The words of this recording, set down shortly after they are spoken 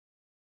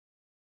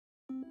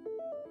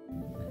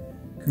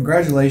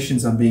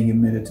Congratulations on being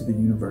admitted to the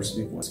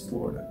University of West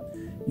Florida.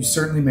 You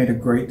certainly made a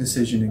great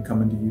decision in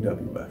coming to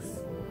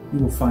UWF. You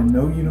will find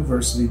no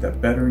university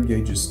that better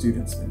engages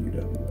students than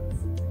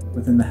UWF.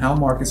 Within the Hal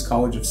Marcus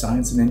College of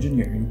Science and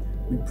Engineering,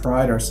 we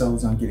pride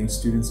ourselves on getting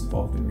students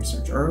involved in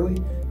research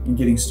early and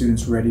getting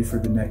students ready for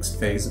the next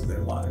phase of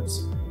their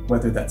lives,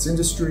 whether that's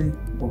industry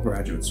or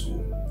graduate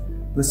school.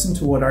 Listen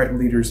to what our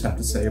leaders have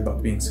to say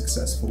about being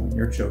successful in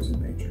your chosen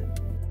major.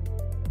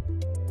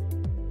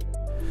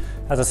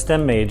 As a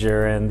STEM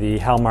major in the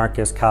Hal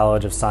Marcus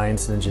College of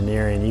Science and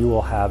Engineering, you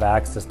will have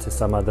access to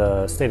some of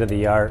the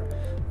state-of-the-art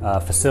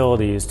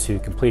facilities to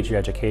complete your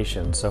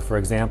education. So for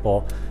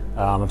example,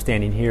 I'm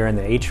standing here in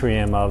the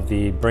atrium of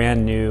the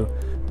brand new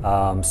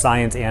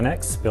Science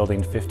Annex,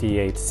 Building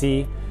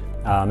 58C.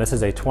 This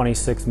is a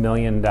 $26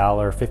 million,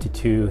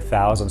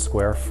 52,000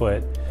 square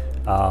foot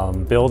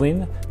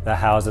building that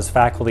houses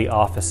faculty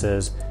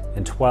offices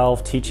and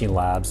 12 teaching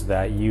labs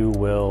that you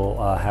will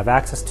have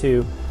access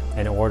to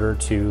in order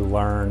to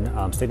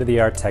learn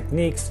state-of-the-art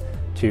techniques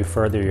to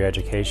further your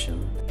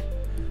education.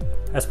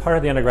 As part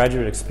of the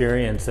undergraduate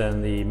experience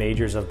in the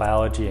majors of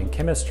biology and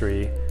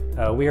chemistry,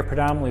 we are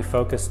predominantly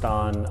focused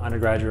on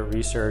undergraduate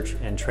research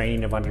and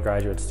training of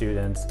undergraduate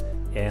students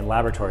in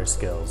laboratory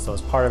skills. So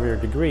as part of your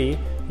degree,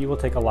 you will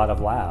take a lot of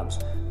labs.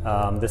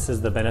 This is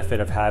the benefit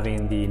of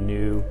having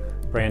the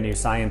brand new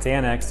Science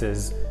Annex,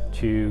 is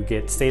to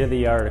get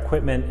state-of-the-art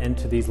equipment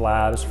into these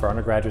labs for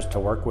undergraduates to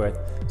work with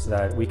so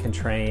that we can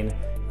train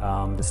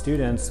the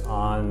students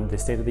on the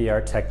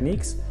state-of-the-art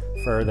techniques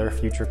for their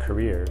future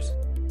careers.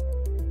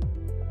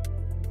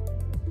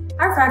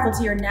 Our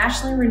faculty are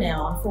nationally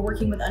renowned for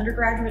working with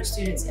undergraduate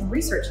students in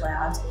research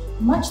labs,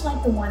 much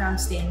like the one I'm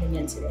standing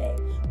in today.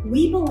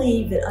 We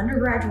believe that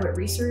undergraduate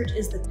research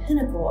is the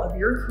pinnacle of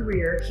your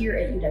career here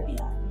at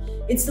UWF.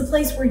 It's the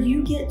place where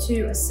you get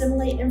to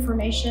assimilate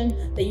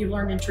information that you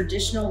learned in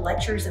traditional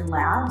lectures and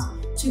labs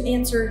to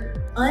answer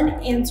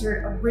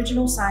unanswered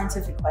original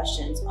scientific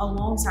questions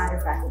alongside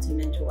a faculty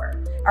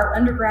mentor. Our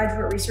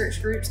undergraduate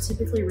research groups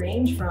typically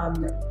range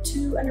from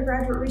 2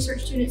 undergraduate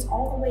research students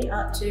all the way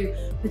up to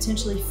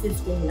potentially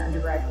 15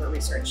 undergraduate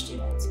research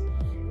students.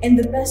 And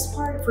the best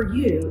part for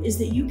you is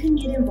that you can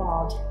get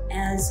involved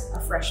as a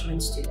freshman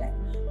student.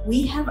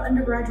 We have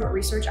undergraduate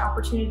research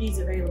opportunities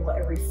available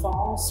every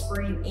fall,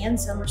 spring, and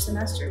summer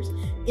semesters.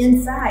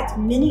 In fact,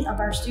 many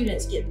of our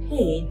students get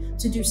paid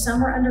to do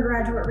summer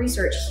undergraduate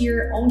research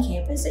here on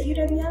campus at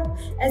UWF,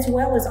 as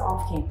well as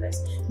off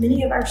campus.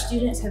 Many of our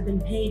students have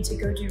been paid to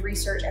go do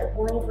research at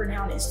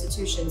world-renowned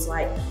institutions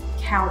like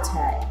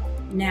Caltech,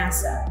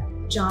 NASA,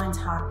 Johns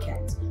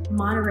Hopkins,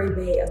 Monterey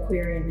Bay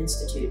Aquarium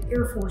Institute,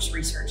 Air Force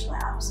Research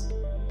Labs.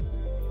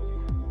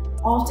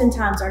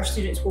 Oftentimes, our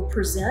students will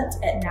present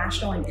at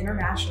national and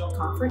international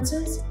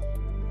conferences,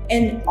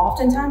 and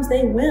oftentimes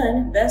they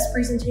win Best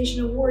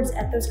Presentation Awards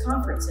at those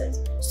conferences.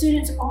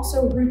 Students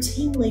also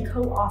routinely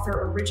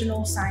co-author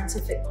original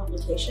scientific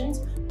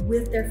publications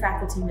with their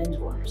faculty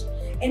mentors.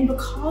 And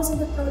because of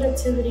the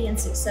productivity and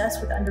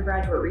success with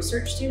undergraduate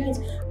research students,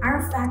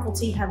 our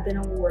faculty have been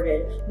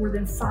awarded more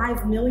than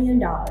 $5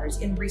 million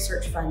in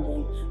research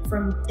funding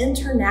from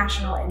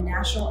international and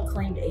national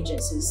acclaimed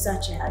agencies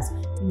such as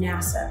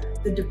NASA,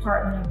 the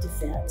Department of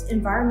Defense,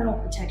 Environmental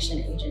Protection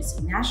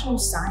Agency, National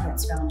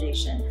Science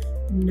Foundation,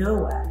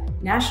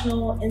 NOAA,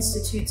 National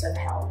Institutes of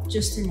Health,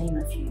 just to name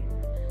a few.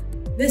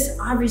 This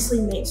obviously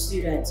makes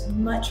students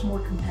much more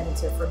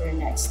competitive for their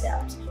next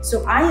steps.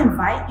 So I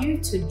invite you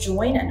to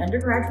join an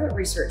undergraduate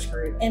research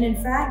group, and in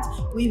fact,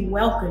 we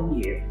welcome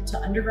you to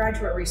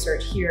undergraduate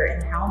research here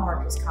at Hal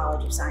Marcus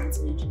College of Science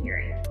and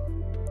Engineering.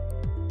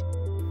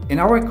 In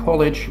our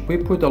college, we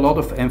put a lot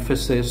of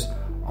emphasis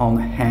on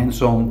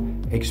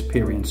hands-on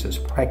experiences,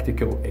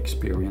 practical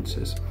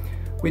experiences.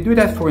 We do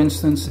that, for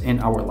instance, in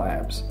our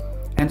labs.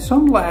 And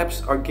some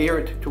labs are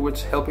geared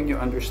towards helping you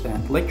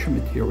understand lecture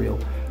material,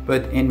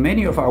 but in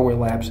many of our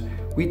labs,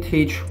 we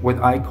teach what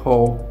I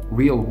call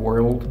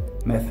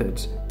real-world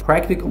methods,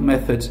 practical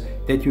methods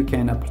that you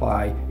can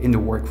apply in the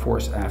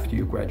workforce after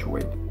you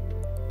graduate.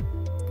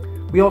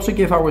 We also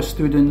give our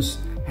students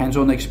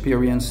hands-on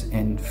experience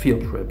in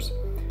field trips.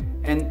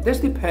 And this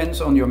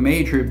depends on your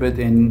major, but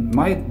in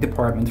my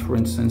department, for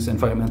instance,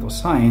 environmental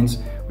science,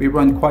 we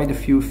run quite a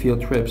few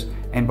field trips,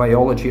 and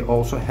biology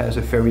also has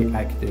a very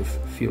active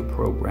field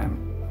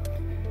program.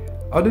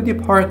 Other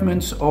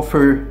departments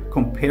offer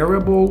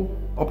comparable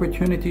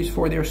opportunities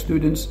for their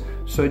students,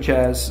 such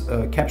as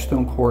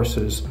capstone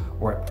courses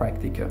or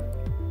practica.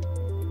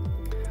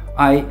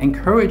 I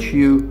encourage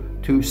you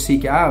to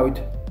seek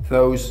out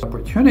those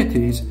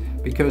opportunities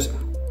because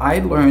I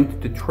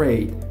learned the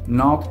trade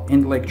not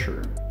in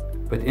lecture,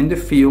 but in the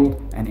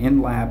field and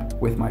in lab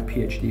with my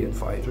PhD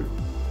advisor.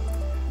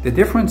 The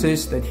difference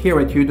is that here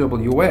at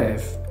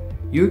UWF,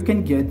 you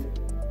can get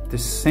the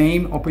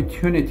same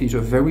opportunities or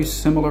very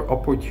similar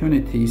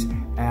opportunities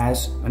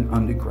as an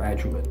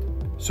undergraduate.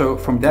 So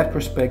from that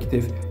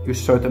perspective, you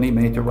certainly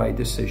made the right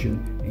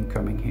decision in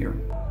coming here.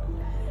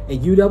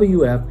 At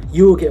UWF,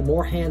 you will get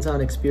more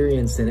hands-on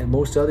experience than at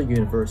most other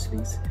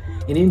universities.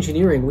 In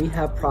engineering, we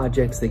have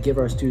projects that give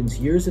our students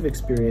years of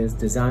experience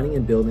designing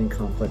and building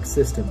complex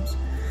systems.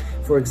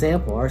 For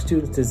example, our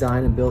students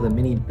design and build a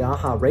mini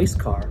Baja race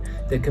car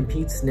that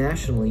competes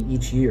nationally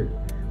each year.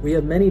 We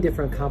have many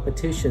different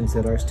competitions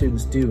that our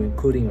students do,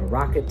 including a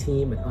rocket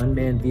team, an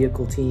unmanned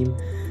vehicle team,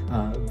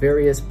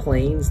 various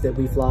planes that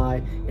we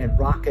fly, and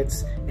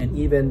rockets, and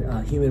even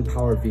a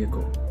human-powered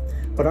vehicle.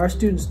 But our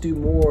students do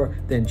more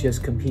than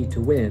just compete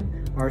to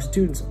win. Our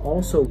students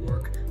also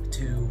work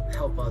to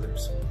help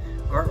others.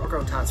 Our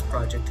Argo Tots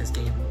project has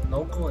gained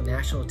local and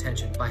national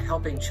attention by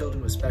helping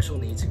children with special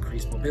needs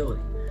increase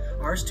mobility.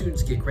 Our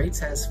students get great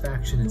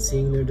satisfaction in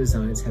seeing their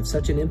designs have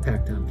such an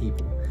impact on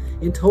people.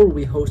 In total,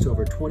 we host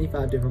over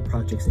 25 different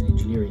projects in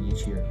engineering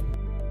each year.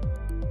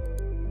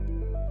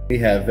 We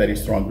have very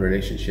strong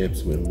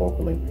relationships with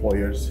local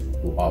employers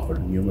who offer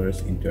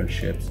numerous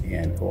internships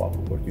and co-op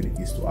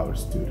opportunities to our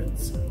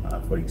students.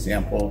 For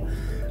example,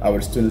 our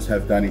students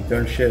have done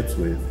internships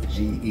with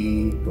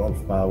GE,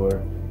 Gulf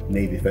Power,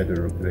 Navy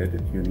Federal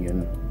Credit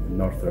Union,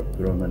 Northrop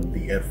Grumman,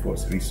 the Air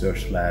Force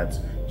Research Labs,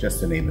 just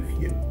to name a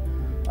few.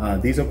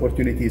 These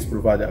opportunities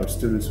provide our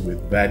students with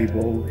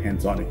valuable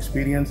hands-on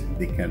experience.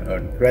 They can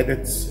earn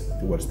credits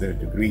towards their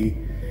degree,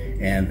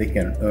 and they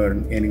can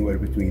earn anywhere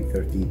between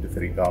 $13 to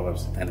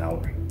 $30 an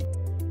hour.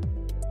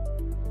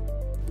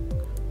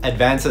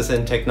 Advances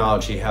in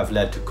technology have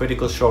led to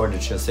critical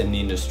shortages in the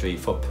industry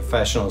for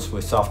professionals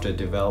with software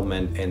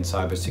development and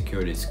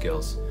cybersecurity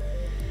skills.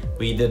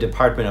 We, the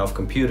Department of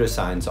Computer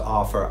Science,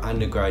 offer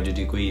undergraduate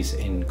degrees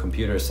in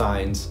computer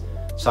science,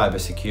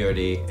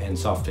 cybersecurity, and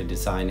software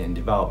design and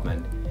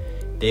development.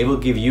 They will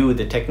give you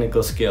the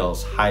technical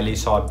skills highly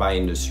sought by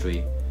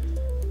industry.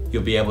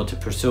 You'll be able to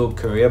pursue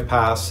career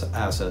paths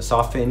as a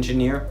software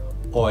engineer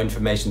or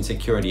information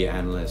security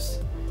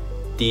analyst.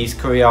 These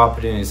career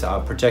opportunities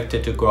are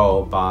projected to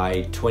grow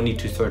by 20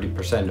 to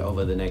 30%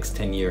 over the next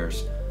 10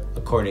 years,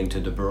 according to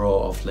the Bureau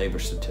of Labor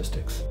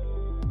Statistics.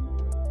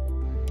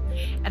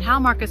 At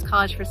Hal Marcus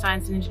College for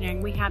Science and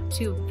Engineering, we have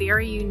two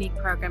very unique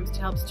programs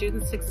to help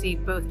students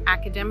succeed both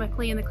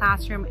academically in the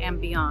classroom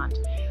and beyond.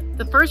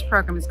 The first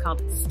program is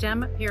called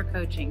STEM Peer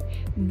Coaching.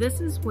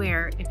 This is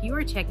where, if you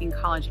are taking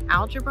college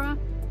algebra,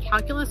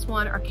 Calculus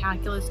 1, or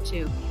Calculus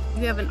 2,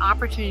 you have an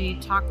opportunity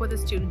to talk with a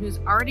student who's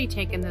already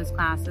taken those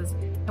classes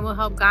and will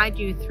help guide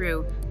you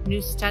through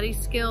new study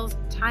skills,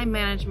 time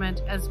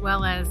management, as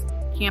well as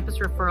campus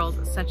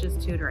referrals such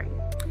as tutoring.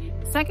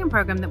 The second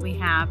program that we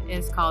have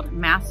is called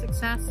Math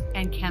Success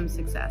and Chem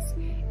Success.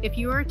 If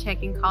you are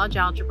taking college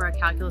algebra,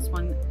 Calculus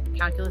 1,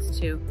 Calculus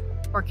 2,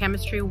 or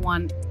Chemistry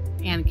 1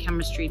 and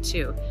Chemistry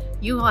 2,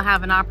 you will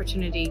have an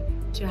opportunity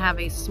to have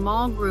a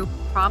small group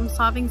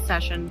problem-solving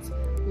sessions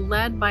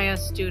led by a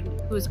student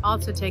who has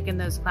also taken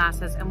those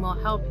classes and will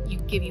help you,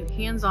 give you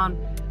hands-on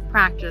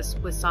practice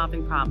with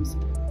solving problems.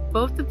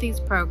 Both of these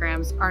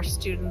programs are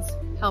students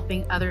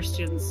helping other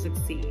students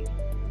succeed.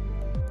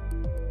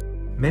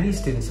 Many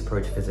students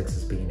approach physics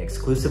as being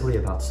exclusively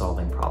about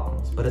solving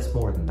problems, but it's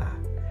more than that.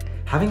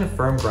 Having a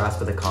firm grasp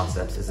of the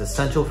concepts is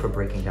essential for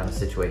breaking down a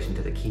situation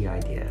to the key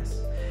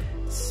ideas.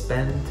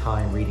 Spend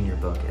time reading your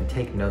book and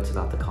take notes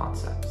about the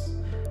concepts.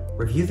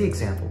 Review the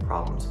example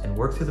problems and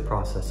work through the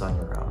process on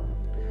your own.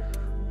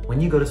 When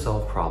you go to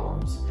solve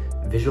problems,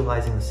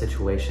 visualizing the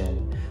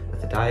situation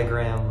with a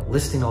diagram,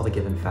 listing all the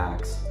given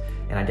facts,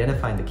 and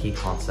identifying the key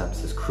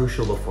concepts is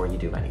crucial before you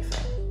do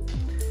anything.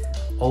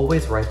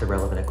 Always write the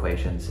relevant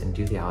equations and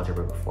do the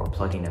algebra before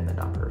plugging in the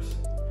numbers.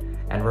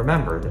 And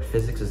remember that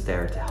physics is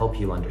there to help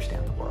you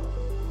understand the world.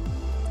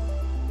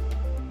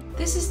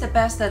 This is the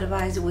best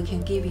advice we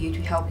can give you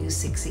to help you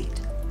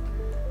succeed.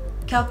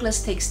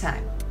 Calculus takes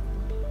time.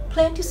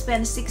 Plan to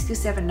spend 6 to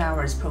 7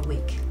 hours per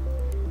week.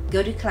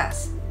 Go to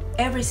class,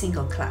 every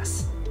single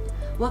class.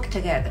 Work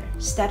together,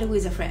 study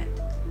with a friend.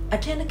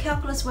 Attend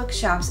calculus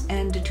workshops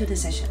and tutor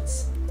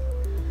sessions.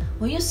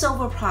 When you solve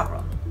a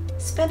problem,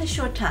 spend a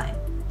short time,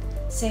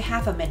 say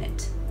half a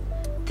minute.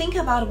 Think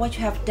about what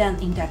you have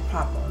done in that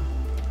problem.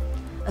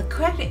 A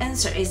correct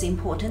answer is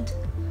important,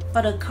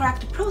 but a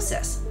correct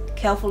process,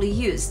 carefully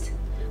used,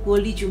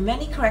 will lead you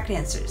many correct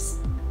answers.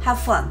 Have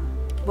fun,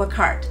 work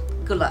hard,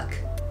 good luck.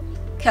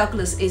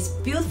 Calculus is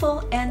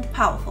beautiful and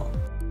powerful.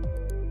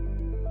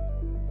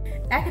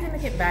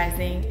 Academic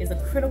advising is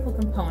a critical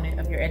component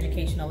of your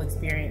educational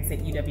experience at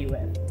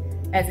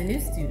UWF. As a new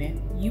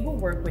student, you will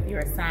work with your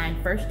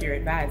assigned first-year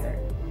advisor.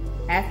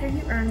 After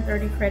you earn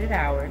 30 credit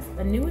hours,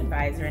 a new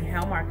advisor in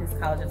Hal Marcus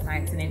College of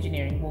Science and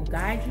Engineering will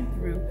guide you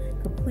through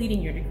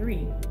completing your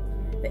degree.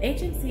 The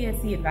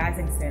HMCSE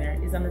Advising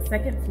Center is on the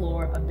second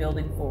floor of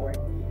Building 4.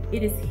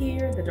 It is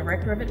here the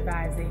Director of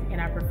Advising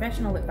and our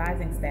professional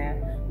advising staff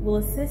will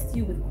assist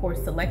you with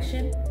course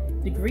selection,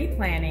 degree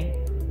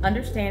planning,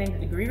 understanding the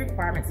degree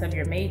requirements of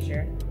your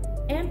major,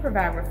 and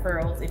provide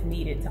referrals if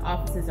needed to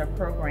offices or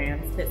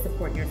programs that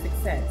support your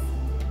success.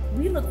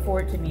 We look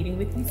forward to meeting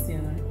with you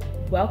soon.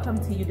 Welcome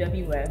to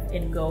UWF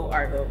and Go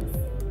Argos.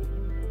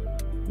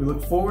 We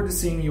look forward to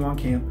seeing you on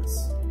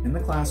campus, in the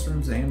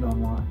classrooms and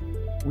online.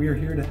 We are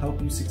here to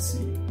help you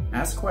succeed.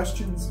 Ask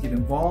questions, get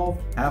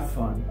involved, have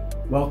fun.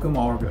 Welcome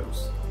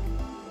Argos.